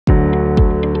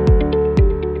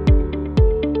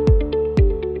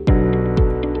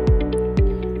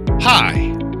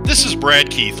This is Brad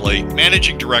Keithley,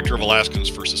 Managing Director of Alaskans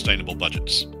for Sustainable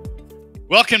Budgets.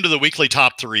 Welcome to the weekly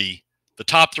Top 3, the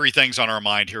top 3 things on our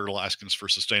mind here at Alaskans for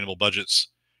Sustainable Budgets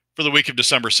for the week of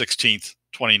December 16th,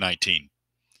 2019.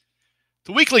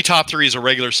 The weekly Top 3 is a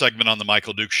regular segment on The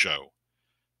Michael Dukes Show.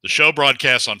 The show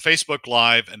broadcasts on Facebook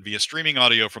Live and via streaming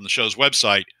audio from the show's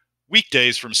website,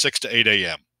 weekdays from 6 to 8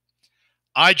 a.m.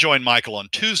 I join Michael on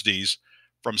Tuesdays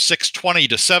from 6:20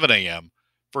 to 7 a.m.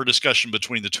 for a discussion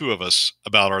between the two of us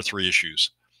about our 3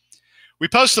 issues. We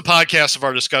post the podcast of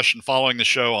our discussion following the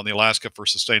show on the Alaska for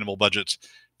Sustainable Budgets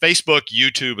Facebook,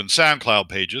 YouTube, and SoundCloud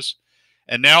pages,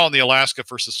 and now on the Alaska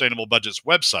for Sustainable Budgets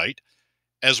website,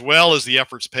 as well as the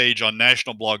efforts page on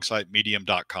national blog site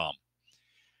medium.com.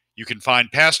 You can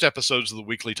find past episodes of the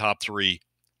weekly Top 3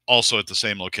 also at the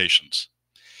same locations.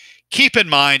 Keep in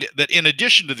mind that in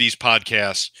addition to these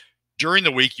podcasts, during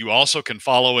the week you also can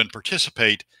follow and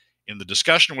participate in the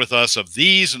discussion with us of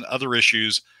these and other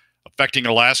issues affecting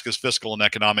Alaska's fiscal and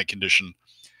economic condition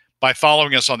by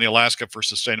following us on the Alaska for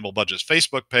Sustainable Budgets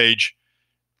Facebook page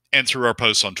and through our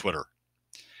posts on Twitter.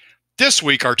 This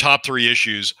week, our top 3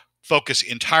 issues focus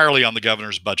entirely on the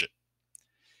governor's budget.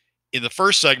 In the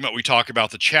first segment, we talk about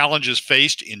the challenges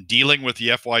faced in dealing with the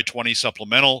FY20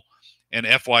 supplemental and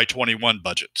FY21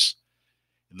 budgets.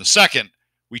 In the second,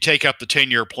 we take up the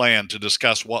 10-year plan to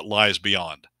discuss what lies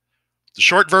beyond. The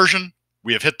short version,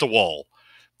 we have hit the wall.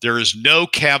 There is no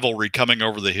cavalry coming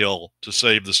over the hill to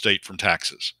save the state from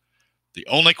taxes. The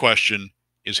only question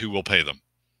is who will pay them.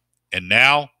 And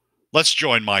now, let's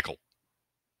join Michael.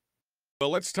 Well,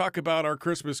 let's talk about our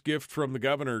Christmas gift from the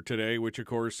governor today, which, of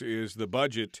course, is the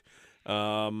budget.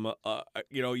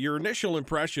 Your initial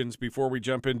impressions before we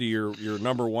jump into your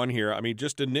number one here. I mean,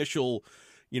 just initial,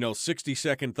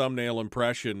 60-second thumbnail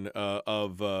impression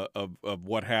of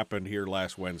what happened here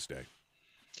last Wednesday.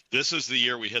 This is the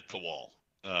year we hit the wall.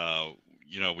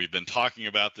 We've been talking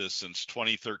about this since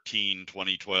 2013,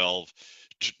 2012,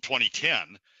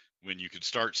 2010, when you could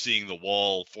start seeing the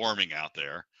wall forming out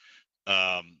there.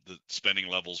 The spending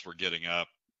levels were getting up.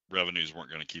 Revenues weren't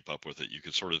going to keep up with it. You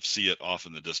could sort of see it off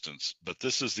in the distance. But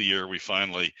this is the year we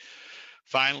finally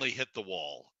hit the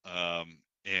wall.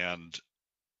 And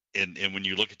when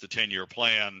you look at the 10-year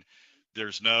plan,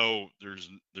 there's no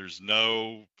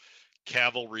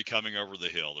cavalry coming over the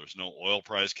hill. There's no oil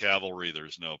price cavalry.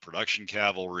 There's no production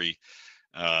cavalry.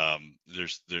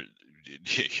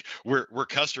 We're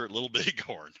Custer at Little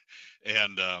Bighorn,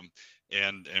 and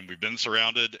we've been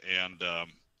surrounded, and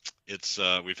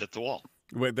we've hit the wall.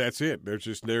 Well, that's it.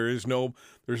 There's no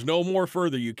more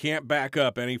further. You can't back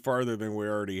up any farther than we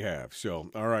already have. So,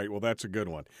 all right. Well, that's a good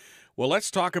one. Well, let's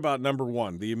talk about number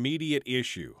one, the immediate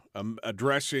issue,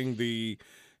 addressing the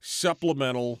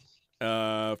supplemental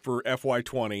for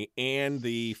FY20 and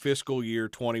the fiscal year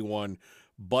 21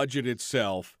 budget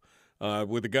itself,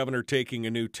 with the governor taking a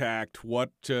new tact.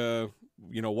 What's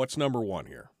number one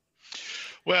here?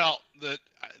 Well, the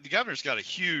governor's got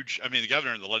the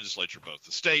governor and the legislature both,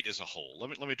 the state as a whole.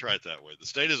 Let me try it that way. The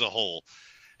state as a whole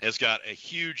has got a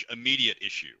huge immediate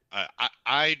issue.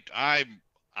 I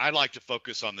like to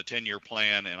focus on the 10-year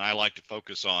plan, and I like to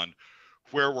focus on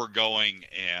where we're going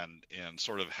and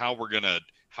sort of how we're going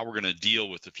to deal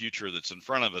with the future that's in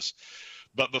front of us.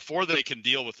 But before they can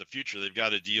deal with the future, they've got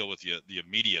to deal with the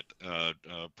immediate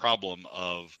problem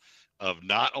of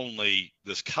not only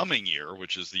this coming year,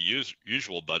 which is the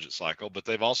usual budget cycle, but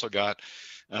they've also got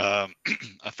a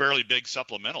fairly big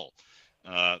supplemental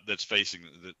that's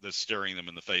staring them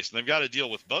in the face. And they've got to deal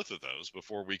with both of those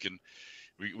before we can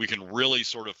really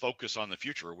sort of focus on the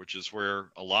future, which is where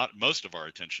most of our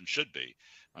attention should be,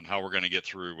 on how we're going to get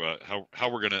through, how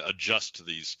we're going to adjust to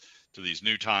these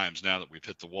new times now that we've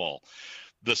hit the wall.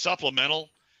 The supplemental,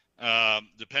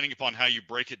 depending upon how you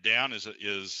break it down,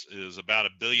 is about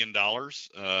 $1 billion.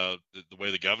 The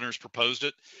way the governor's proposed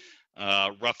it,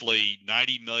 roughly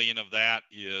 $90 million of that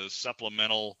is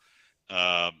supplemental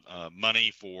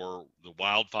money for the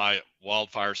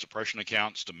wildfire suppression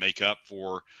accounts to make up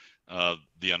for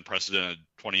the unprecedented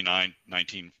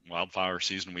 2019 wildfire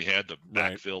season we had to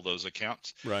backfill those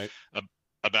accounts. Right.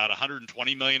 About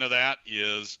 $120 million of that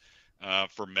is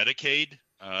for Medicaid.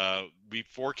 We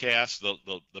forecast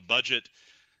the budget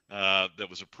that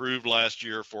was approved last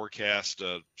year forecast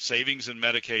savings in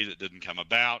Medicaid that didn't come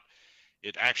about.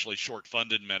 It actually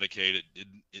short-funded Medicaid.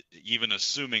 Even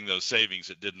assuming those savings,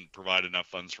 it didn't provide enough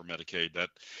funds for Medicaid.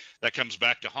 That comes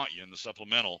back to haunt you in the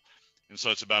supplemental. And so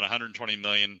it's about $120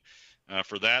 million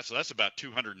for that. So that's about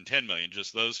 $210 million,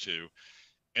 just those two.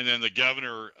 And then the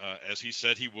governor, as he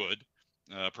said he would,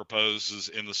 proposes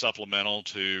in the supplemental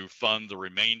to fund the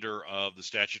remainder of the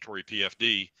statutory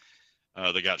PFD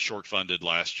that got short funded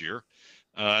last year.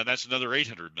 And that's another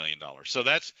 $800 million. So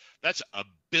that's $1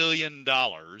 billion.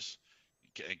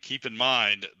 And keep in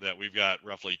mind that we've got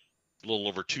roughly a little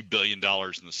over $2 billion in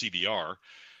the CBR.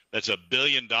 That's $1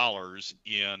 billion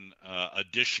in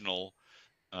additional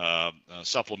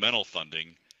supplemental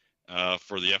funding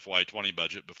for the FY20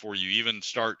 budget before you even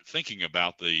start thinking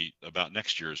about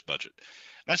next year's budget.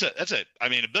 I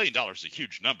mean, $1 billion is a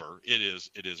huge number. It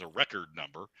is a record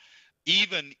number.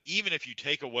 Even if you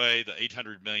take away the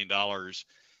 $800 million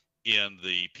in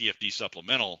the PFD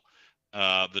supplemental,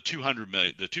 the $200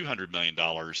 million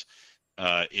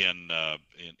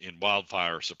in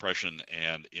wildfire suppression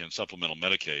and in supplemental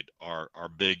Medicaid are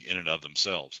big in and of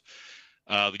themselves.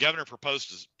 The governor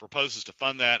proposes to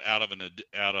fund that out of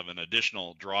an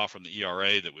additional draw from the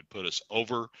ERA that would put us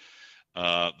over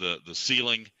the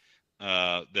ceiling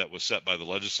that was set by the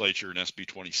legislature in SB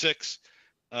 26.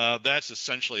 That's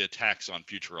essentially a tax on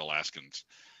future Alaskans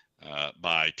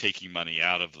by taking money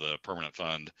out of the permanent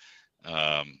fund,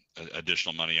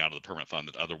 additional money out of the permanent fund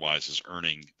that otherwise is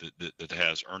earning, that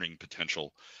has earning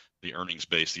potential, the earnings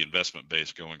base, the investment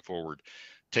base going forward.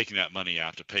 Taking that money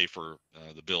out to pay for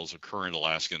the bills of current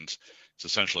Alaskans, it's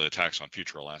essentially a tax on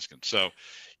future Alaskans. So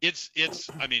it's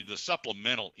I mean, the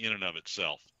supplemental in and of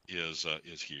itself is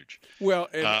huge. Well,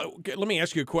 let me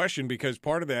ask you a question, because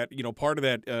part of that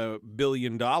 $1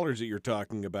 billion that you're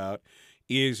talking about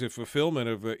is a fulfillment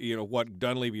of what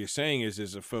Dunleavy is saying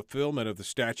is a fulfillment of the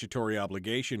statutory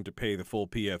obligation to pay the full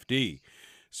PFD.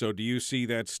 So do you see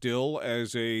that still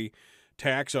as a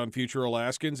tax on future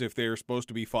Alaskans if they're supposed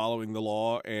to be following the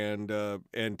law and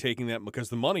taking that, because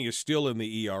the money is still in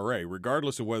the ERA,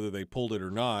 regardless of whether they pulled it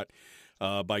or not?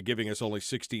 By giving us only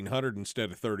 $1,600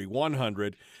 instead of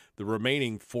 $3,100, the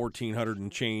remaining $1,400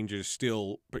 and change is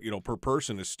still, per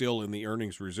person is still in the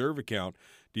earnings reserve account.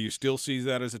 Do you still see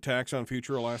that as a tax on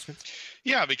future Alaskans?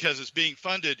 Yeah, because it's being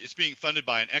funded. It's being funded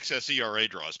by an excess ERA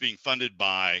draw. It's being funded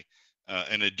by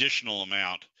an additional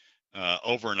amount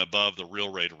over and above the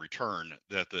real rate of return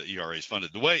that the ERA is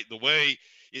funded. The way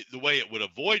it would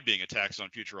avoid being a tax on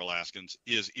future Alaskans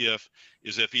is if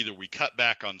either we cut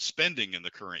back on spending in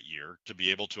the current year to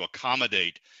be able to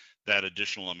accommodate that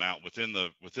additional amount within the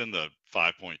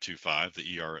 5.25,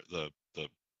 the ERA, the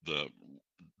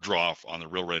draw on the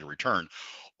real rate of return,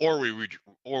 or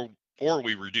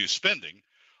we reduce spending,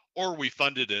 or we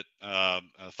funded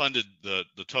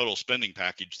the total spending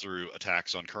package through a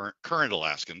tax on current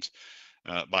Alaskans.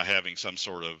 By having some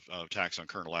sort of tax on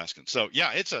current Alaskans. So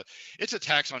yeah, it's a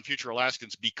tax on future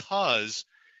Alaskans because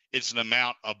it's an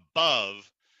amount above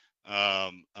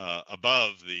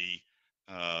the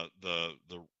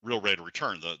real rate of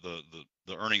return,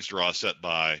 the earnings draw set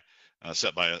by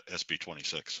SB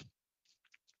 26.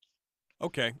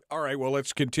 Okay, all right. Well,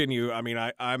 let's continue. I mean,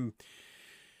 I'm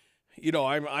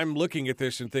looking at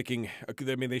this and thinking,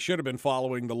 I mean, they should have been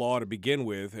following the law to begin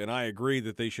with, and I agree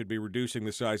that they should be reducing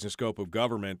the size and scope of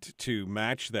government to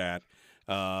match that.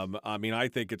 I mean, I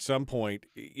think at some point,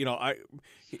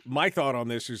 my thought on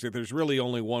this is that there's really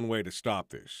only one way to stop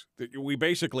this. We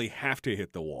basically have to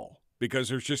hit the wall because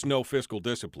there's just no fiscal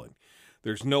discipline.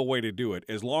 There's no way to do it.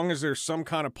 As long as there's some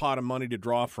kind of pot of money to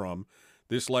draw from,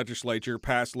 this legislature,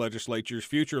 past legislatures,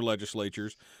 future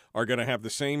legislatures are going to have the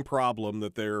same problem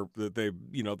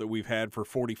that we've had for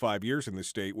 45 years in this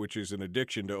state, which is an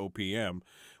addiction to OPM,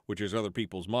 which is other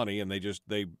people's money, and they're just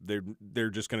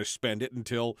going to spend it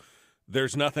until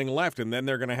there's nothing left, and then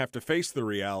they're going to have to face the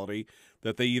reality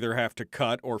that they either have to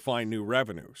cut or find new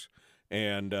revenues.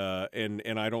 And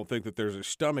I don't think that there's a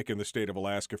stomach in the state of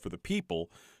Alaska for the people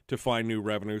to find new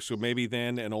revenue. So maybe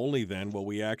then and only then will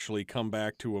we actually come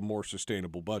back to a more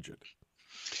sustainable budget.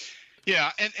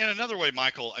 Yeah, and another way,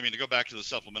 Michael, I mean, to go back to the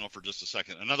supplemental for just a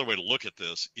second, another way to look at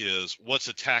this is what's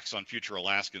a tax on future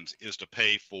Alaskans is to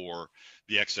pay for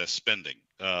the excess spending,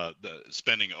 the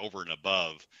spending over and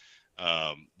above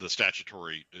the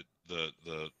statutory,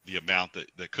 the amount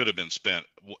that could have been spent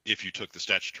if you took the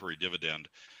statutory dividend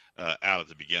out at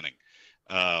the beginning.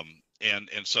 And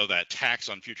so that tax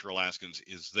on future Alaskans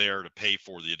is there to pay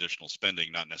for the additional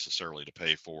spending, not necessarily to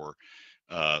pay for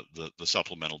the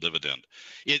supplemental dividend.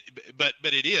 But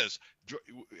it is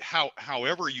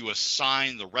however you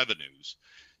assign the revenues,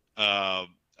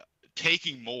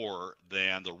 taking more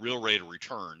than the real rate of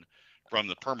return from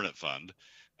the permanent fund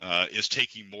is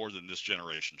taking more than this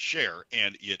generation's share,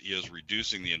 and it is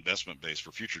reducing the investment base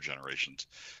for future generations,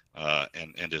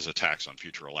 and is a tax on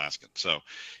future Alaskans. So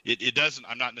it doesn't.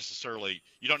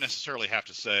 You don't necessarily have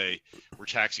to say we're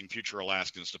taxing future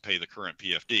Alaskans to pay the current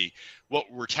PFD. What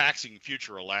we're taxing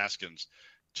future Alaskans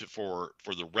for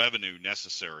the revenue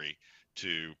necessary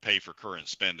to pay for current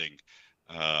spending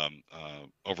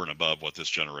over and above what this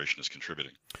generation is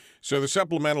contributing. So the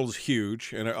supplemental is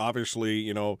huge, and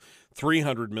obviously,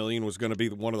 $300 million was going to be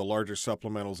one of the largest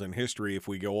supplementals in history. If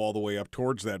we go all the way up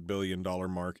towards that $1 billion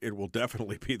mark, it will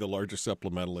definitely be the largest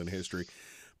supplemental in history.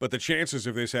 But the chances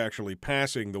of this actually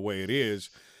passing the way it is,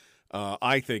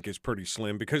 I think, is pretty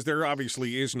slim, because there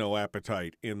obviously is no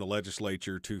appetite in the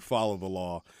legislature to follow the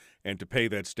law and to pay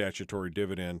that statutory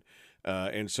dividend.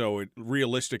 And so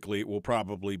realistically, it will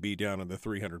probably be down in the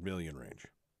 $300 million range.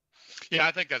 Yeah,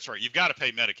 I think that's right. You've got to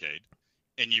pay Medicaid,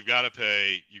 and you've got to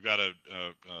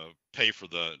pay for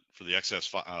the excess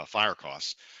fire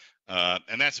costs,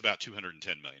 and that's about $210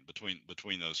 million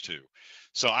between those two.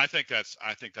 So I think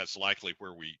that's likely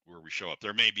where we show up.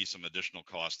 There may be some additional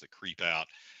costs that creep out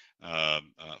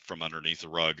from underneath the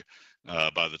rug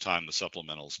by the time the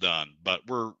supplemental's done, but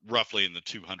we're roughly in the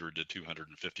 $200 to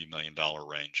 $250 million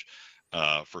range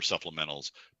for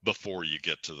supplementals before you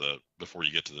get to the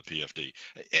PFD.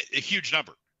 A huge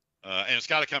number, and it's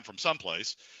got to come from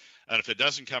someplace. And if it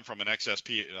doesn't come from an excess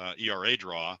ERA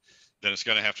draw, then it's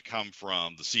going to have to come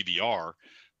from the CBR,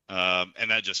 and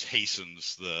that just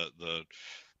hastens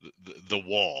the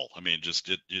wall. I mean,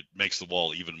 it makes the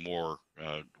wall even more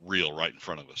real right in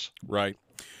front of us. Right.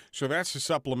 So that's the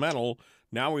supplemental.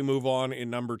 Now we move on in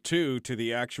number 2 to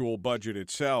the actual budget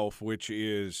itself, which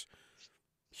is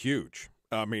huge.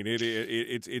 I mean,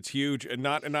 it's huge, and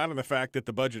not in the fact that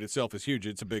the budget itself is huge.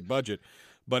 It's a big budget,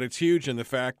 but it's huge in the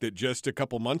fact that just a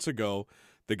couple months ago,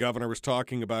 the governor was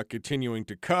talking about continuing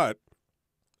to cut,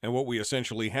 and what we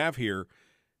essentially have here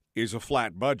is a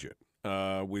flat budget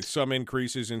with some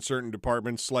increases in certain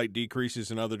departments, slight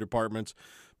decreases in other departments,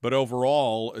 but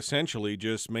overall, essentially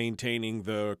just maintaining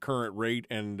the current rate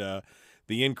and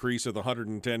the increase of the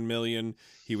 $110 million.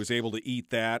 He was able to eat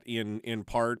that in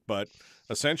part, but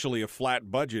essentially a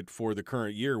flat budget for the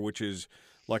current year, which is,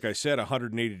 like I said,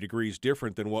 180 degrees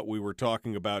different than what we were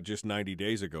talking about just 90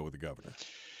 days ago with the governor.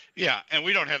 Yeah, and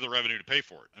we don't have the revenue to pay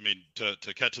for it. I mean,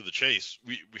 to cut to the chase,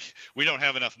 we don't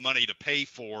have enough money to pay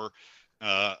for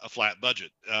a flat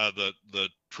budget. The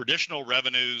traditional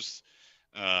revenues,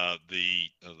 the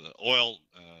oil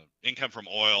income from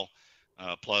oil,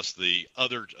 plus the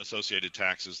other associated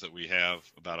taxes that we have,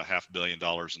 about $500 million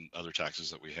in other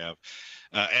taxes that we have,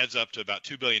 adds up to about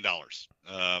 $2 billion.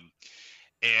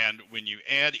 And when you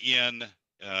add in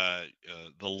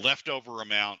the leftover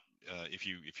amount, if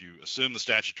you assume the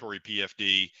statutory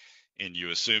PFD and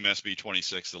you assume SB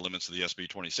 26, the limits of the SB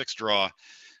 26 draw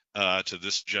to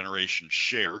this generation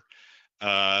share,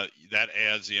 that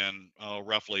adds in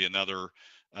roughly another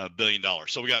 $1 billion.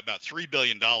 So we got about $3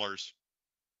 billion.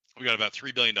 We got about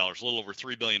 $3 billion, a little over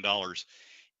 $3 billion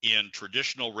in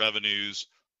traditional revenues,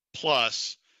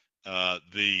 plus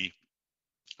the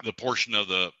portion of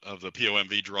the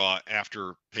POMV draw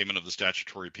after payment of the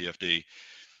statutory PFD.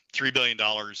 $3 billion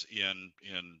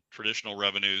in traditional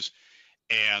revenues,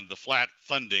 and the flat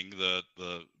funding, the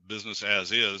business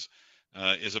as is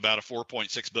about a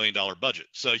 $4.6 billion budget.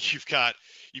 So you've got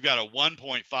a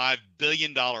 $1.5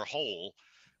 billion hole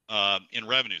in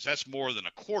revenues. That's more than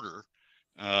a quarter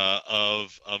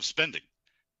of spending,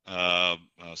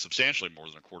 substantially more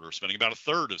than a quarter of spending. About a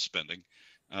third of spending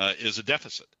is a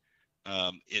deficit.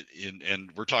 And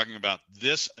we're talking about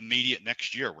this immediate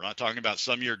next year. We're not talking about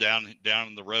some year down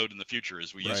the road in the future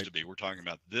as we used to be. We're talking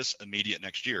about this immediate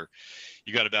next year.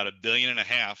 You got about $1.5 billion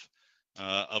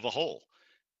of a hole,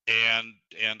 and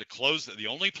to close that, the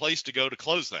only place to go to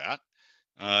close that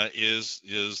is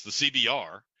the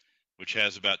CBR, which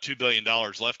has about $2 billion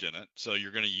left in it. So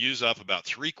you're going to use up about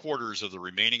 3/4 of the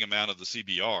remaining amount of the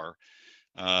CBR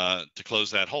to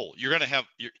close that hole. You're going to have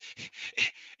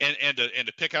and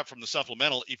to pick up from the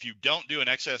supplemental, if you don't do an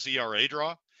excess ERA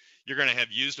draw, you're going to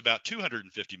have used about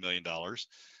 $250 million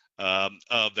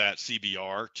of that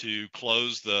CBR to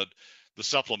close the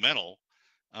supplemental,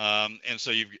 and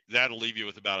so that'll leave you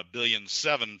with about $1.75 billion,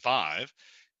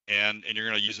 and you're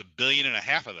going to use $1.5 billion of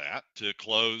that to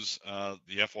close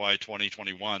the FY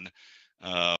 2021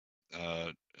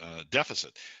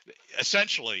 deficit.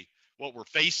 Essentially, what we're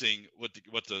facing, what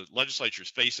the legislature is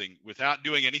facing, without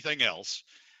doing anything else,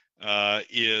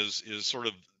 is sort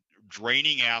of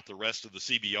draining out the rest of the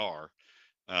CBR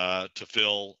to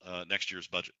fill next year's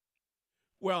budget.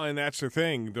 Well, and that's the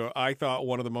thing. I thought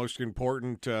one of the most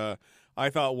important.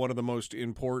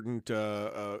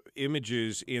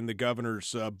 Images in the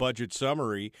governor's budget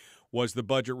summary was the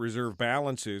budget reserve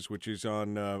balances, which is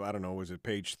on, I don't know, was it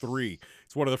page 3?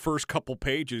 It's one of the first couple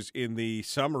pages in the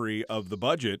summary of the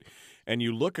budget. And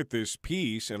you look at this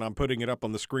piece, and I'm putting it up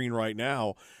on the screen right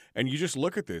now, and you just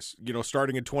look at this.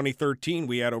 Starting in 2013,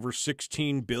 we had over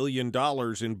 $16 billion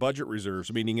in budget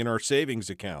reserves, meaning in our savings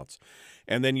accounts.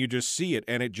 And then you just see it,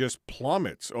 and it just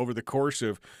plummets over the course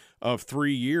of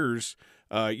 3 years.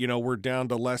 We're down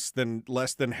to less than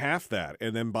half that.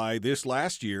 And then by this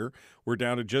last year, we're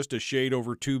down to just a shade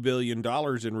over $2 billion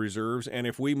in reserves. And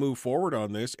if we move forward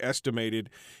on this, estimated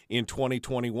in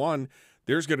 2021,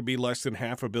 there's going to be less than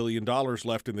 $500 million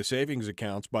left in the savings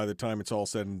accounts by the time it's all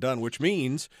said and done, which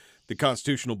means the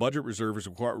constitutional budget reserve is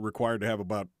required to have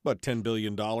about $10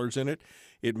 billion in it.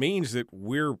 It means that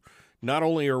we're not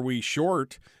only are we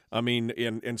short,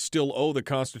 and still owe the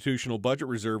constitutional budget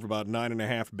reserve about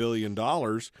 $9.5 billion,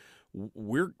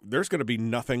 there's going to be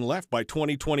nothing left. By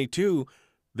 2022,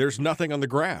 there's nothing on the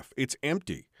graph. It's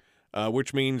empty,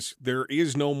 which means there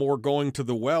is no more going to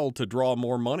the well to draw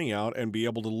more money out and be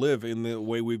able to live in the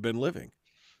way we've been living.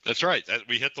 That's right.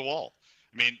 We hit the wall.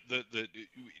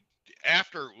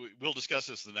 After we'll discuss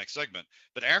this in the next segment,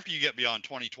 but after you get beyond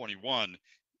 2021,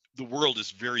 the world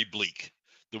is very bleak.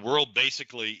 The world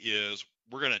basically is,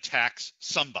 we're going to tax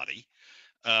somebody,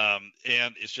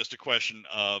 and it's just a question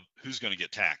of who's going to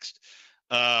get taxed.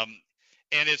 And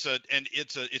it's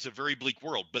a very bleak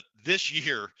world. But this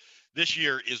year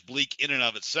is bleak in and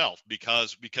of itself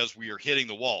because we are hitting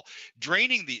the wall.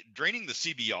 Draining the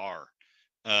CBR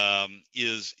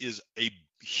is a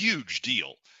huge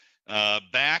deal.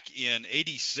 Back in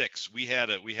 '86, we had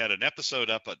an episode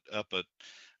up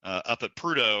at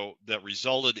Prudhoe that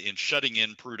resulted in shutting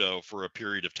in Prudhoe for a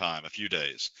period of time, a few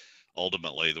days,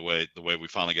 ultimately, the way we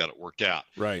finally got it worked out.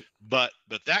 Right. But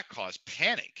that caused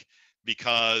panic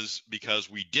because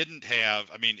we didn't have,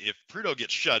 if Prudhoe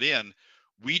gets shut in,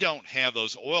 we don't have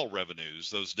those oil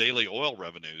revenues, those daily oil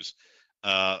revenues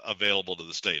available to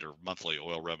the state, or monthly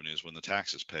oil revenues when the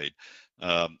tax is paid,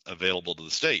 available to the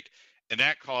state. And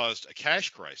that caused a cash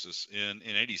crisis in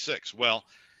 '86. Well,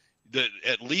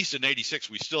 at least in '86,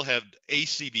 we still had a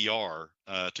CBR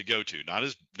to go to. Not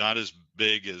as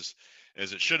big as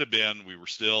it should have been. We'd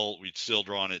still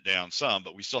drawn it down some,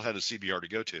 but we still had a CBR to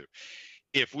go to.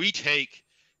 If we take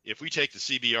the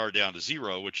CBR down to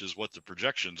 0, which is what the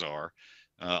projections are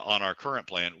on our current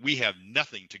plan, we have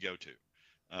nothing to go to.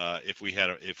 If we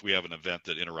have an event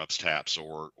that interrupts taps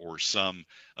or some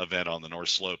event on the North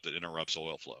Slope that interrupts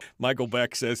oil flow. Michael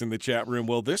Beck says in the chat room,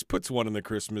 well, this puts one in the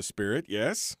Christmas spirit.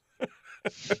 Yes.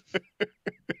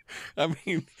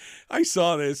 I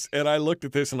saw this and I looked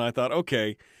at this and I thought,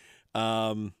 okay.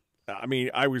 I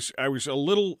was a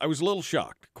little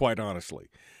shocked, quite honestly.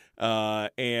 Because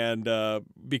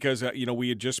we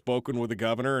had just spoken with the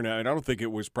governor, and I don't think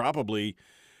it was probably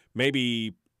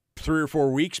maybe 3 or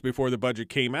 4 weeks before the budget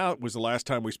came out was the last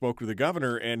time we spoke to the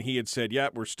governor, and he had said, yeah,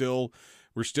 we're still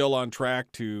on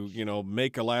track to,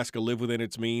 make Alaska live within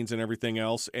its means and everything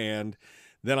else. And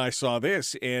then I saw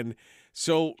this. And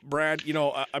so, Brad,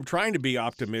 I'm trying to be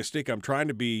optimistic. I'm trying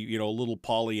to be, a little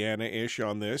Pollyanna-ish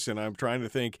on this. And I'm trying to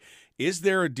think, is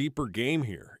there a deeper game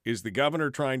here? Is the governor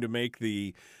trying to make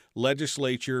the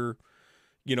legislature,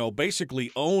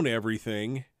 basically own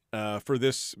everything for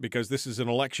this, because this is an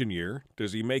election year?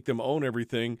 Does he make them own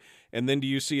everything? And then do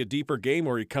you see a deeper game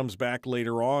where he comes back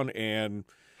later on and,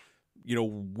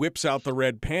 whips out the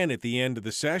red pen at the end of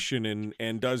the session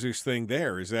and does his thing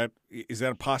there? Is that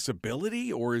a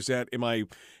possibility, or am I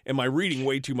reading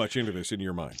way too much into this in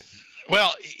your mind?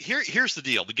 Well, here's the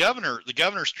deal. The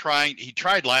governor's trying. He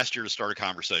tried last year to start a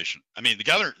conversation.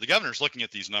 The governor's looking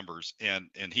at these numbers and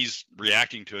he's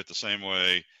reacting to it the same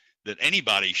way that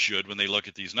anybody should when they look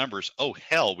at these numbers. Oh,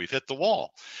 hell, we've hit the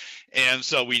wall. And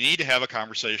so we need to have a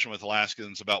conversation with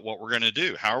Alaskans about what we're going to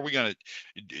do. Are we going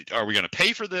to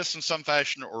pay for this in some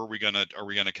fashion, or are we going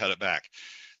to cut it back?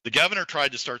 The governor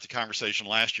tried to start the conversation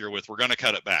last year with, we're going to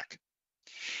cut it back.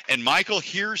 And Michael,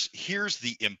 here's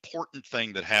the important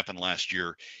thing that happened last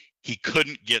year. He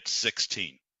couldn't get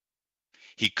 16.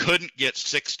 He couldn't get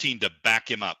 16 to back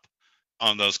him up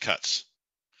on those cuts.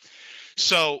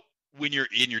 So when you're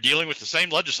dealing with the same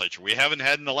legislature, we haven't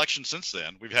had an election since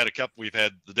then. We've had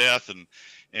the death and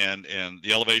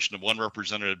the elevation of one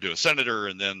representative to a senator,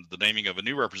 and then the naming of a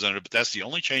new representative. But that's the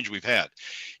only change we've had.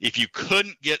 If you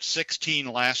couldn't get 16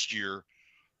 last year,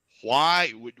 what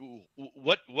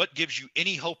gives you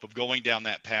any hope of going down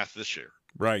that path this year?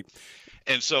 Right.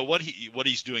 And so what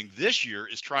he's doing this year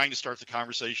is trying to start the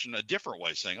conversation a different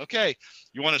way, saying, okay,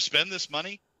 you want to spend this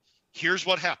money? Here's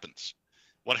what happens.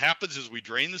 What happens is we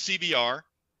drain the CBR,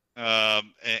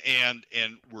 and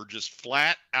we're just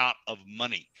flat out of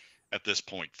money. at this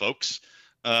point, folks.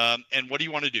 And what do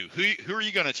you want to do? Who are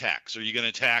you going to tax? Are you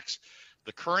going to tax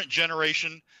the current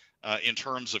generation in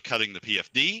terms of cutting the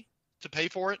PFD to pay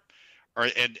for it?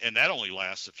 And that only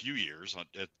lasts a few years,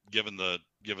 given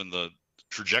the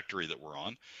trajectory that we're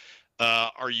on.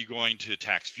 Are you going to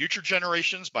tax future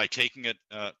generations by taking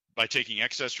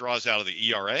excess draws out of the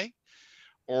ERA,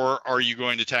 or are you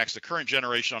going to tax the current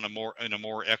generation in a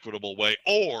more equitable way,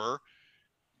 or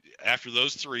after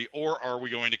those three, or are we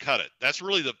going to cut it? That's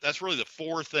really the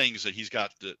four things that he's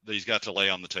got to lay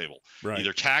on the table. Right.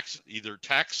 Either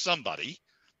tax somebody,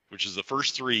 which is the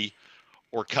first three,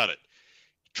 or cut it.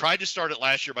 Tried to start it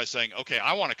last year by saying, okay,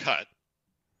 I want to cut.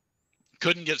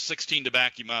 Couldn't get 16 to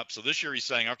back him up. So this year he's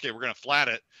saying, okay, we're going to flat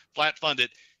fund it.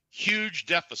 Huge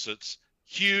deficits,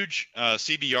 huge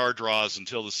CBR draws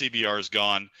until the CBR is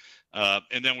gone,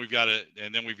 and then we've got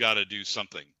to do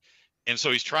something. And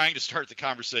so he's trying to start the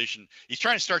conversation. He's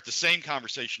trying to start the same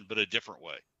conversation, but a different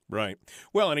way. Right.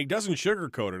 Well, and he doesn't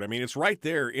sugarcoat it. I mean, it's right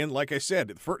there in, like I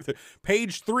said,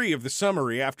 page 3 of the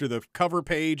summary after the cover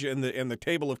page and the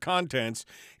table of contents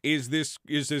is this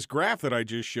graph that I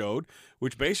just showed,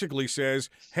 which basically says,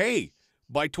 hey,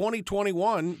 by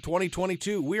 2021,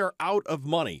 2022, we are out of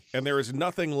money and there is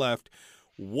nothing left.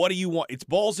 What do you want? It's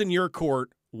balls in your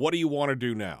court. What do you want to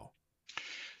do now?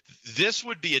 This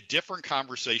would be a different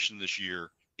conversation this year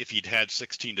if he'd had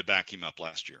 16 to back him up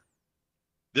last year.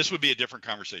 This would be a different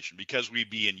conversation because we'd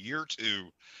be in year 2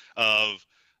 of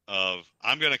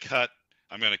I'm going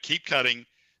to keep cutting.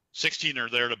 16 are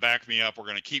there to back me up. We're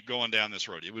going to keep going down this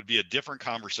road. It would be a different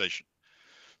conversation.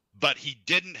 But he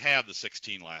didn't have the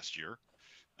 16 last year.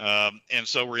 And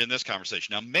so we're in this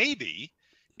conversation. Now, maybe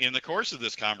in the course of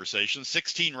this conversation,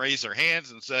 16 raise their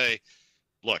hands and say,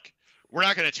 look, we're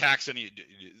not going to tax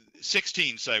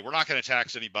 16 say, we're not going to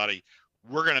tax anybody.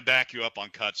 We're going to back you up on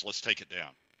cuts. Let's take it down.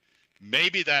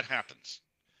 Maybe that happens.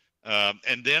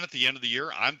 And then at the end of the year,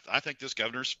 I think this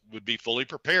governor would be fully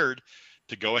prepared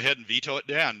to go ahead and veto it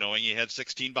down, knowing he had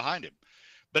 16 behind him.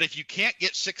 But if you can't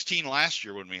get 16 last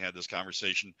year when we had this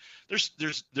conversation,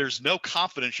 there's no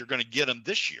confidence you're going to get them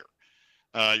this year.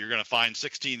 You're going to find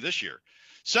 16 this year.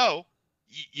 So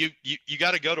you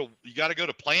got to go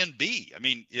to plan B. I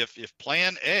mean, if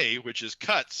plan A, which is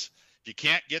cuts, if you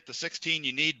can't get the 16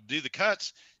 you need to do the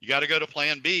cuts, you got to go to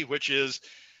plan B, which is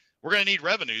we're going to need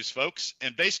revenues, folks.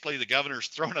 And basically the governor's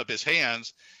thrown up his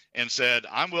hands and said,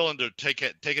 I'm willing to take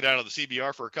it out of the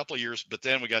CBR for a couple of years, but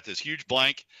then we got this huge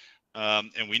blank,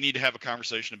 and we need to have a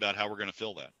conversation about how we're going to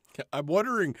fill that. I'm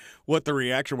wondering what the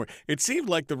reaction was. It seemed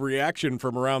like the reaction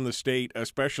from around the state,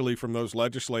 especially from those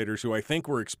legislators who I think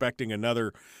were expecting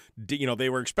another, they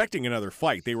were expecting another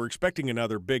fight. They were expecting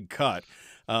another big cut.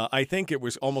 I think it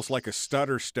was almost like a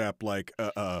stutter step, like,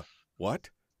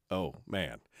 what? Oh,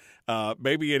 man.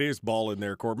 Maybe it is ball in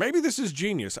their court. Maybe this is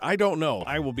genius. I don't know.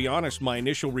 I will be honest, my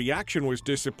initial reaction was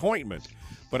disappointment.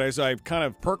 But as I've kind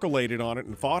of percolated on it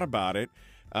and thought about it,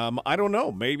 I don't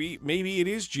know. Maybe it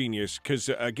is genius because,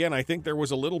 again, I think there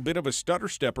was a little bit of a stutter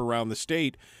step around the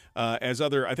state as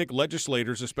I think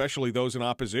legislators, especially those in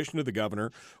opposition to the governor,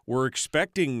 were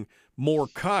expecting more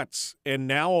cuts, and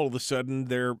now all of a sudden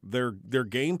their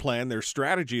game plan, their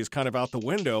strategy is kind of out the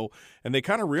window, and they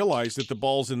kind of realize that the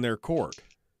ball's in their court.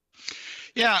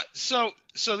 Yeah, so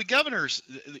the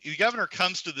governor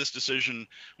comes to this decision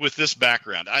with this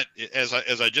background. As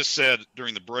I just said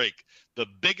during the break, the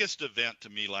biggest event to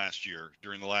me last year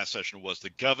during the last session was the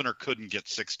governor couldn't get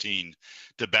 16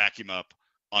 to back him up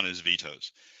on his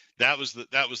vetoes. That was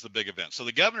the big event. So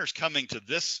the governor's coming to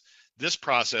this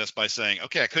process by saying,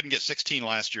 okay, I couldn't get 16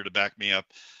 last year to back me up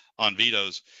on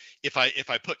vetoes. If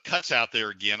I put cuts out there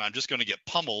again, I'm just going to get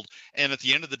pummeled. And at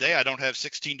the end of the day, I don't have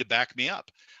 16 to back me up.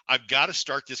 I've got to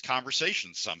start this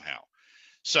conversation somehow.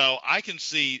 So I can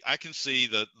see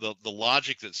the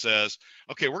logic that says,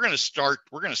 okay, we're going to start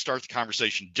the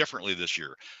conversation differently this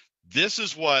year. This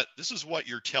is what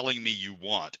you're telling me you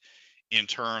want in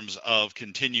terms of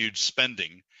continued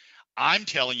spending. I'm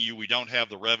telling you we don't have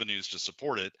the revenues to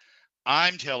support it.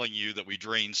 I'm telling you that we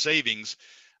drain savings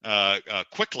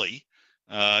quickly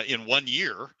in 1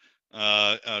 year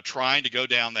trying to go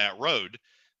down that road.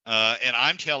 And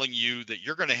I'm telling you that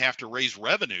you're going to have to raise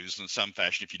revenues in some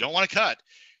fashion. If you don't want to cut,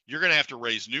 you're going to have to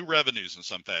raise new revenues in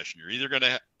some fashion. You're either going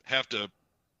to have to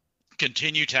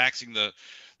continue taxing the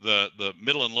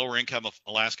middle and lower income of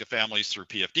Alaska families through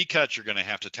PFD cuts. You're going to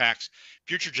have to tax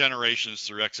future generations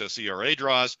through excess ERA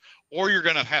draws, or you're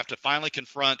going to have to finally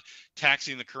confront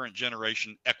taxing the current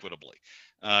generation equitably.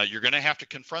 You're going to have to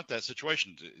confront that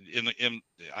situation.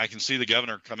 I can see the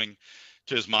governor coming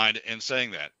to his mind and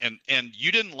saying that. And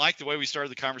you didn't like the way we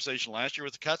started the conversation last year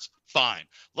with the cuts? Fine.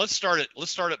 Let's start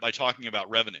it by talking about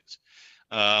revenues.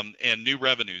 And new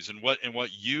revenues, and what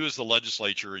you as the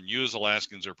legislature and you as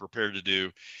Alaskans are prepared to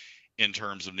do in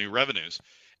terms of new revenues.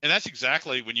 And that's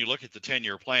exactly, when you look at the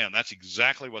 10-year plan, that's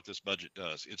exactly what this budget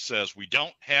does. It says we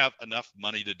don't have enough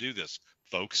money to do this,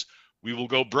 folks. We will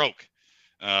go broke.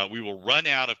 We will run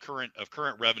out of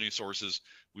current revenue sources.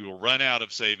 We will run out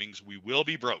of savings. We will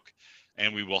be broke,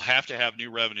 and we will have to have new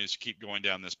revenues to keep going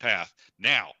down this path.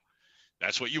 Now,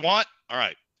 that's what you want. All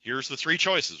right, here's the three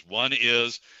choices. One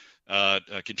is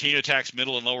continue to tax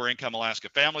middle and lower income Alaska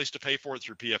families to pay for it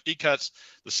through PFD cuts.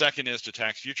 The second is to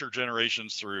tax future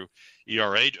generations through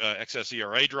excess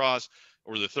ERA draws.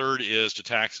 Or the third is to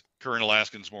tax current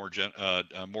Alaskans more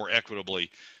equitably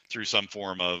through some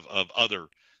form of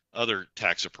other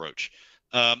tax approach.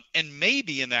 And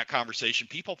maybe in that conversation,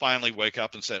 people finally wake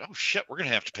up and said, oh shit, we're going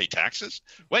to have to pay taxes.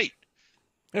 Wait,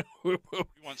 we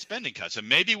want spending cuts. And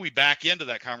maybe we back into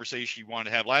that conversation you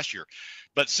wanted to have last year.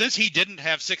 But since he didn't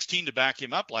have 16 to back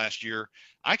him up last year,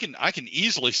 I can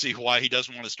easily see why he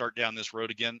doesn't want to start down this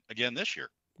road again this year.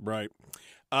 Right.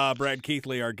 Brad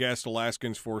Keithley, our guest,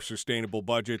 Alaskans for Sustainable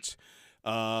Budgets.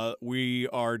 We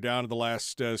are down to the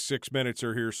last 6 minutes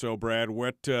or here. So, Brad,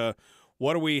 what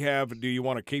do we have? Do you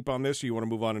want to keep on this, or do you want to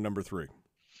move on to number 3?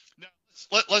 No,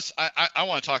 I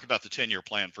want to talk about the 10-year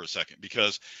plan for a second,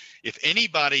 because if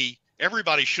everybody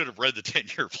should have read the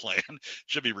 10-year plan,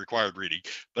 should be required reading.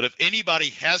 But if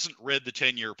anybody hasn't read the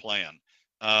 10-year plan,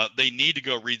 they need to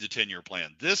go read the 10-year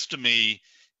plan. This, to me,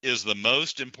 is the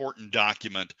most important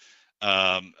document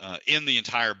in the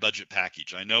entire budget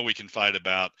package. I know we can fight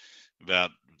about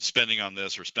spending on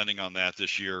this or spending on that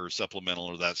this year, or supplemental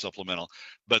or that supplemental,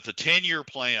 but the 10-year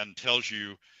plan tells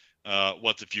you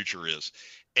what the future is.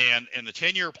 And the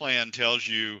 10-year plan tells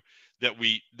you that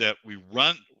we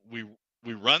run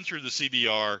through the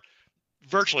CBR,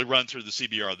 virtually run through the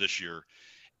CBR this year.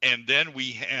 And then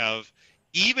we have,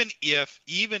 even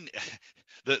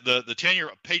the 10-year,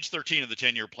 page 13 of the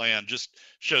 10-year plan just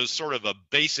shows sort of a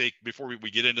basic, before we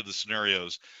get into the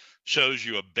scenarios, shows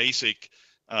you a basic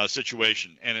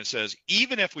situation. And it says,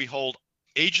 even if we hold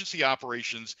agency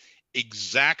operations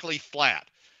exactly flat,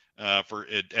 at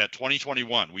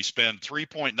 2021, we spend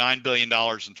 $3.9 billion in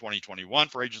 2021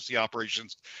 for agency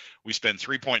operations. We spend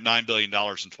 $3.9 billion in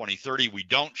 2030. We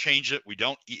don't change it. We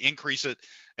don't increase it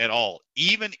at all.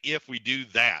 Even if we do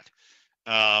that,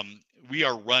 we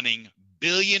are running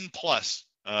billion dollar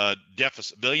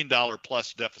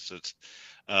plus deficits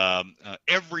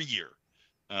every year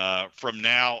from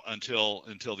now until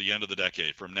the end of the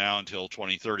decade, from now until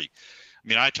 2030. I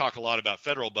mean, I talk a lot about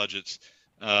federal budgets.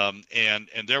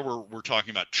 And there we're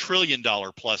talking about $1 trillion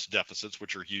plus deficits,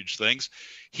 which are huge things.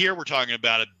 Here we're talking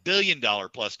about $1 billion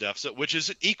plus deficit, which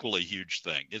is an equally huge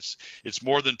thing. It's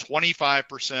more than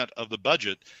 25% of the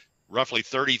budget, roughly a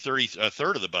third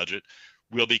of the budget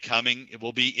will be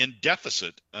in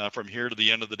deficit from here to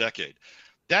the end of the decade.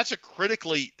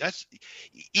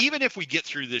 Even if we get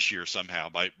through this year somehow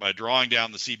by drawing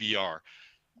down the CBR,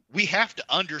 we have to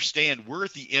understand we're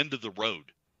at the end of the road.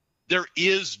 There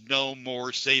is no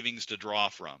more savings to draw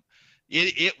from.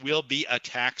 It will be a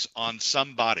tax on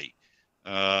somebody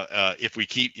if we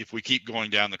keep going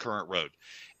down the current road.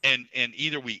 And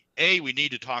either we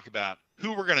need to talk about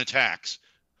who we're going to tax,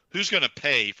 who's going to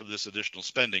pay for this additional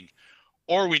spending,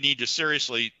 or we need to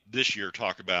seriously this year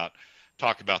talk about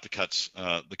the cuts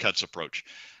approach.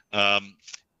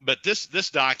 But this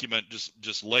document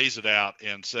just lays it out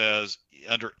and says,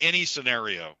 under any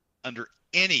scenario,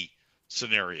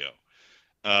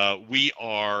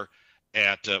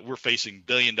 we're facing $1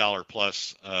 billion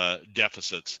plus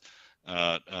deficits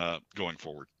going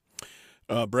forward.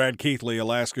 Brad Keithley,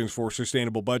 Alaskans for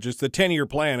Sustainable Budgets. The 10-year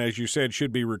plan, as you said,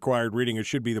 should be required reading. It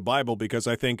should be the Bible, because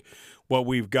I think what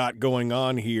we've got going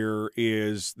on here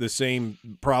is the same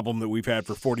problem that we've had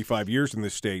for 45 years in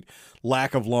this state,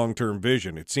 lack of long-term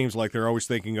vision. It seems like they're always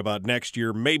thinking about next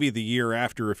year, maybe the year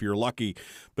after if you're lucky,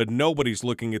 but nobody's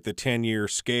looking at the 10-year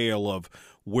scale of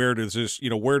where does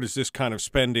this kind of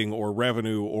spending or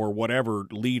revenue or whatever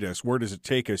lead us? Where does it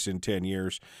take us in 10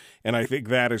 years? And I think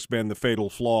that has been the fatal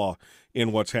flaw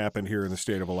in what's happened here in the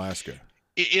state of Alaska.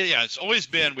 Yeah, it's always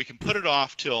been, we can put it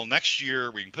off till next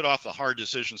year. We can put off the hard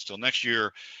decisions till next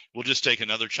year. We'll just take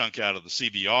another chunk out of the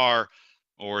CBR,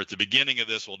 or at the beginning of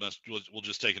this, we'll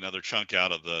just take another chunk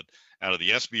out of the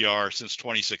SBR. Since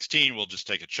 2016, we'll just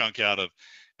take a chunk out of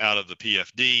the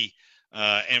PFD.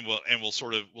 And we'll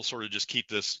sort of just keep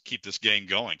this game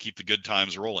going, keep the good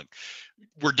times rolling.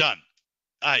 We're done.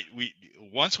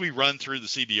 Once we run through the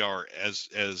CBR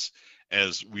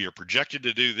as we are projected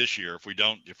to do this year, if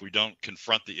we don't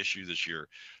confront the issue this year,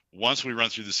 once we run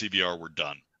through the CBR, we're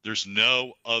done. There's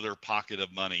no other pocket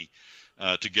of money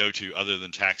to go to other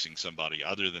than taxing somebody,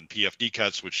 other than PFD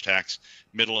cuts, which tax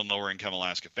middle and lower income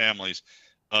Alaska families,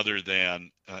 other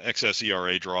than excess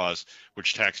ERA draws,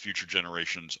 which tax future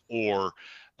generations, or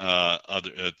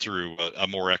through a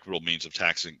more equitable means of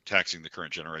taxing the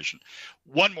current generation.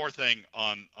 One more thing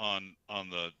on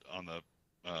the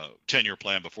 10-year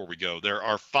plan before we go. There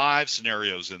are 5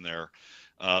 scenarios in there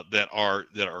that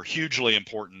are hugely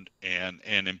important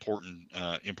and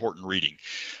important reading.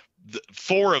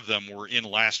 4 of them were in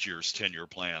last year's 10-year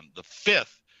plan. The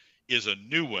 5th is a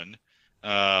new one,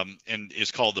 and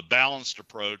is called the balanced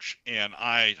approach. And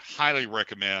I highly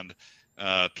recommend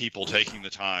people taking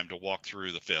the time to walk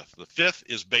through the 5th. The 5th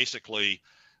is basically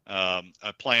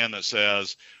a plan that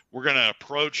says we're going to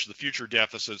approach the future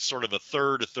deficits sort of a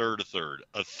third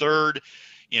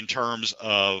in terms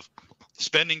of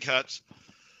spending cuts,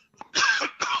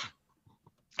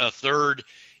 a third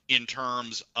in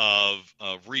terms of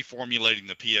reformulating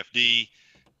the PFD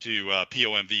to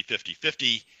POMV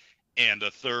 50/50, and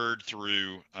a third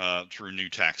through new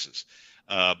taxes.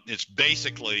 It's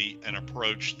basically an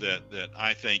approach that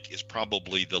I think is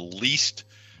probably the least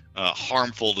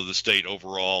harmful to the state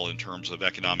overall in terms of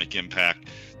economic impact,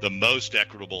 the most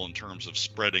equitable in terms of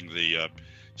spreading the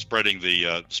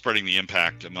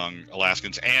impact among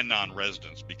Alaskans and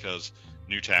non-residents, because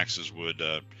new taxes would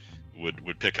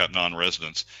pick up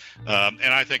non-residents,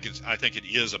 and I think it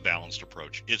is a balanced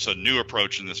approach. It's a new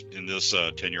approach in this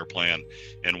 10-year plan,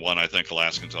 and one I think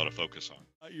Alaskans ought to focus on.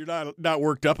 You're not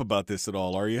worked up about this at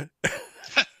all, are you?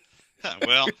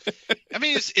 Well, I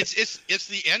mean, it's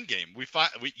the end game.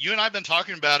 You and I've been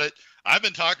talking about it. I've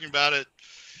been talking about it.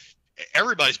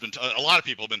 Everybody's been. A lot of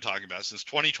people have been talking about it since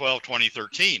 2012,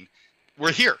 2013.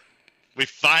 We're here. We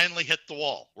finally hit the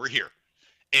wall. We're here,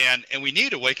 and we need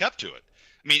to wake up to it.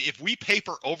 I mean, if we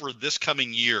paper over this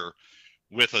coming year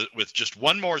with just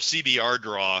one more CBR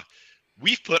draw,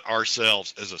 we've put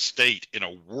ourselves as a state in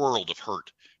a world of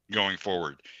hurt going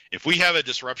forward. If we have a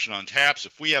disruption on taps,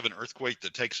 if we have an earthquake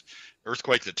that takes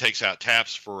out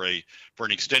taps for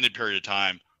an extended period of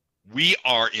time, we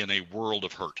are in a world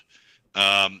of hurt,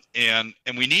 and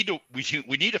we need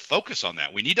to focus on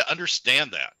that. We need to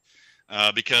understand that,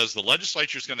 because the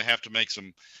legislature is going to have to make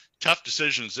some tough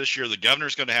decisions this year. The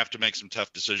governor's going to have to make some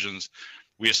tough decisions.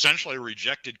 We essentially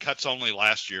rejected cuts only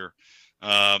last year,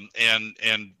 and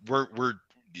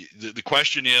the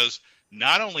question is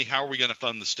not only how are we going to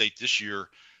fund the state this year,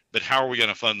 but how are we going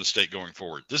to fund the state going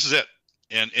forward? This is it.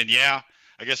 And yeah,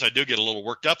 I guess I do get a little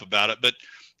worked up about it, but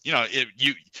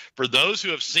for those who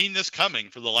have seen this coming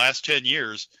for the last 10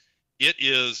 years, it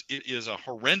is a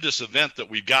horrendous event that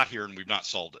we've got here, and we've not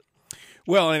solved it.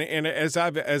 Well, and as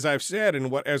I've said,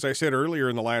 and as I said earlier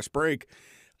in the last break,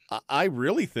 I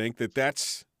really think that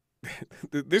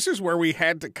this is where we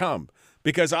had to come,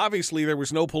 because obviously there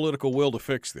was no political will to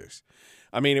fix this.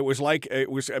 I mean, I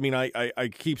mean, I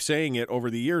keep saying it over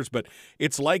the years, but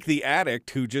it's like the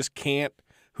addict who just can't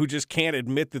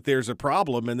admit that there's a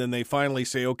problem, and then they finally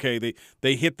say, okay,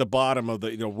 they hit the bottom of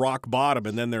the rock bottom,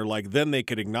 and then they're like, then they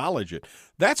could acknowledge it.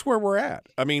 That's where we're at.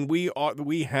 I mean,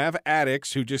 we have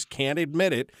addicts who just can't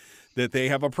admit it, that they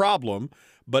have a problem,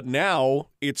 but now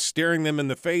it's staring them in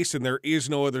the face, and there is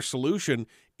no other solution.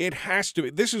 It has to.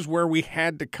 This is where we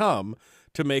had to come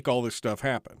to make all this stuff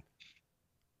happen.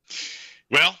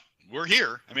 Well, we're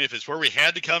here. I mean, if it's where we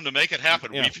had to come to make it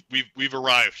happen, yeah. we've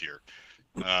arrived here.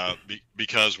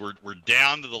 Because we're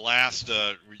down to the last.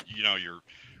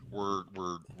 We're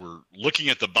looking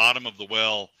at the bottom of the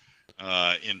well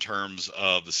in terms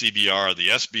of the CBR. The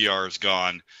SBR is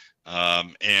gone,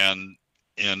 and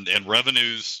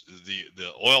revenues.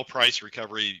 The oil price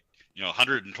recovery.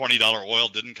 $120 oil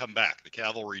didn't come back. The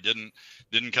cavalry didn't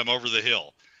come over the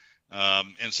hill,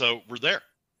 and so we're there.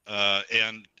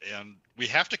 And we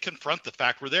have to confront the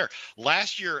fact we're there.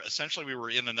 Last year, essentially, we were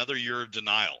in another year of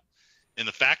denial. And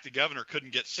the fact the governor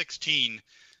couldn't get 16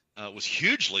 was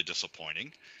hugely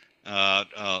disappointing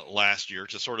last year,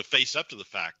 to sort of face up to the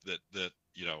fact that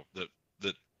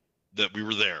we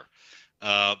were there.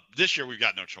 This year we've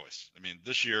got no choice. I mean,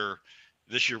 this year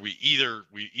we either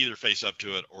face up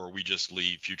to it, or we just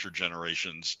leave future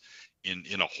generations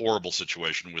in a horrible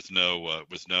situation with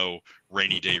no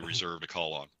rainy day reserve to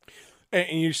call on.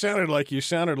 And you sounded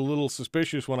a little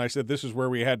suspicious when I said this is where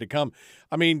we had to come.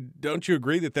 I mean, don't you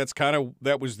agree that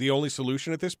that was the only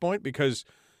solution at this point? Because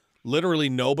literally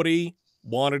nobody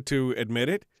wanted to admit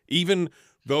it. Even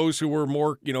those who were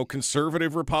more,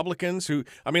 conservative Republicans who,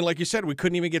 I mean, like you said, we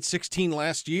couldn't even get 16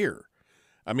 last year.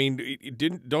 I mean,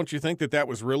 don't you think that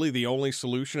was really the only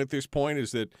solution at this point,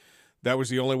 is that was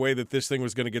the only way that this thing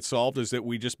was going to get solved, is that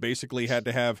we just basically had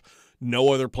to have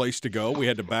no other place to go? We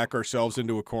had to back ourselves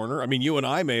into a corner. I mean, you and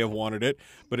I may have wanted it,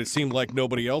 but it seemed like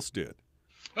nobody else did.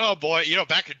 Oh, boy.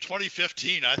 Back in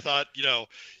 2015, I thought,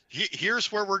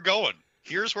 here's where we're going.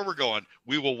 Here's where we're going.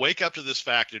 We will wake up to this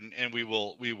fact, and we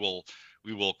will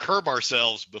curb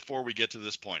ourselves before we get to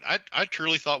this point. I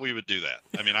truly thought we would do that.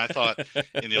 I mean, I thought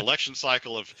in the election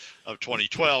cycle of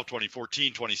 2012,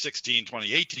 2014, 2016,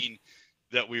 2018,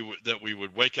 that we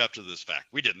would wake up to this fact.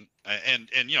 We didn't. And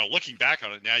looking back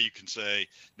on it now, you can say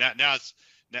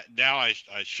now I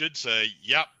should say,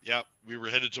 yep, we were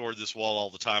headed toward this wall all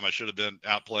the time. I should have been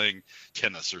out playing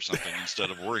tennis or something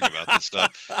instead of worrying about this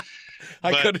stuff.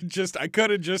 I could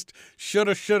have just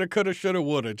shoulda, coulda, shoulda,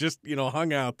 woulda, just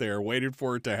hung out there, waited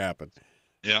for it to happen.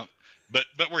 Yeah. But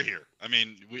we're here. I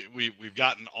mean, we've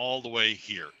gotten all the way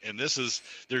here, and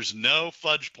there's no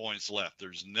fudge points left.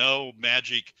 There's no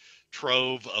magic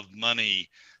trove of money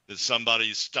that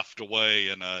somebody's stuffed away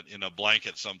in a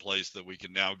blanket someplace that we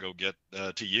can now go get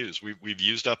to use. We've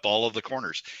used up all of the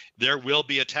corners. There will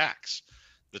be a tax.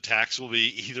 The tax will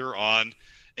be either on,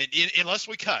 unless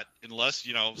we cut,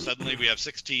 suddenly we have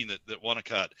 16 that want to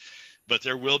cut. But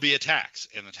there will be a tax,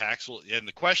 and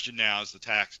the question now is the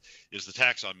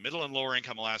tax on middle and lower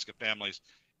income Alaska families,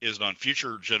 is it on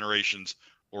future generations,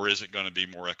 or is it going to be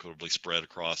more equitably spread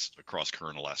across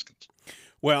current Alaskans?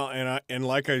 Well, and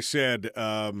like I said,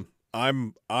 I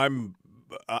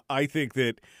think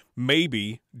that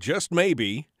maybe, just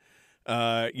maybe,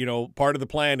 part of the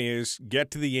plan is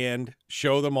get to the end,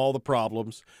 show them all the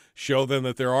problems, show them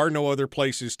that there are no other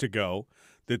places to go,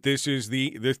 that this is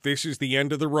the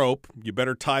end of the rope. You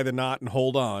better tie the knot and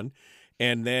hold on.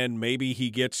 And then maybe he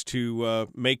gets to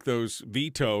make those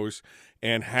vetoes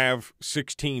and have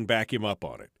 16 back him up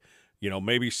on it.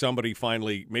 Maybe somebody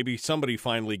finally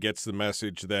gets the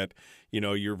message that,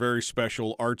 your very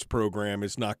special arts program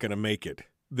is not going to make it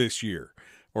this year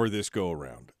or this go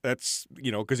around. That's,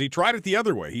 because he tried it the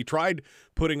other way. He tried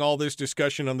putting all this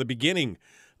discussion on the beginning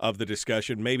of the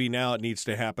discussion. Maybe now it needs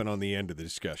to happen on the end of the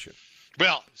discussion.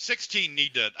 Well, 16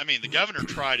 the governor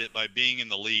tried it by being in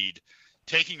the lead,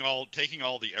 taking all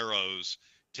the arrows,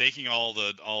 taking all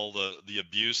the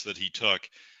abuse that he took,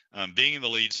 being in the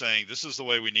lead, saying this is the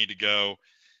way we need to go.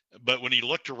 But when he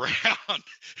looked around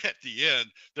at the end,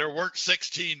 there weren't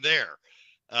 16 there.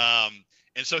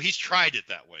 And so he's tried it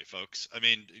that way, folks. I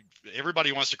mean,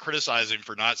 everybody wants to criticize him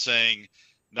for not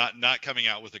coming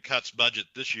out with a cuts budget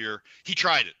this year. He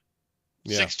tried it.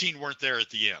 Yeah. 16 weren't there at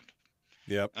the end.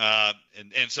 Yep.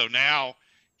 And so now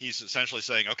he's essentially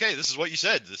saying, okay, this is what you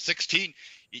said. The 16,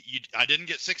 I didn't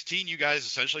get 16. You guys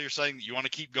essentially are saying you want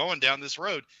to keep going down this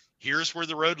road. Here's where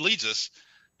the road leads us.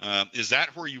 Is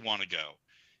that where you want to go?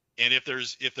 And if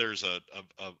there's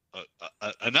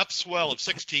an upswell of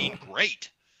 16, great.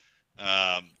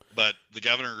 But the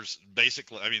governor's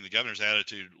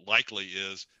attitude likely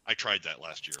is, I tried that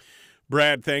last year.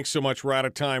 Brad, thanks so much. We're out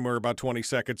of time. We're about 20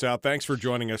 seconds out. Thanks for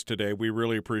joining us today. We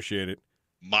really appreciate it.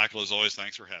 Michael, as always,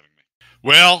 thanks for having me.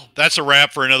 Well, that's a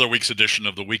wrap for another week's edition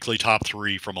of the weekly top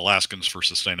 3 from Alaskans for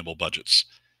Sustainable Budgets.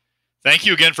 Thank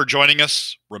you again for joining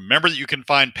us. Remember that you can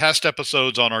find past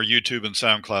episodes on our YouTube and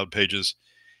SoundCloud pages,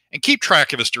 and keep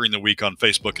track of us during the week on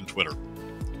Facebook and Twitter.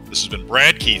 This has been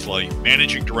Brad Keithley,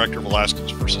 Managing Director of Alaskans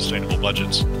for Sustainable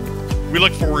Budgets. We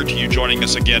look forward to you joining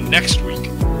us again next week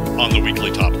on the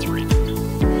weekly top 3.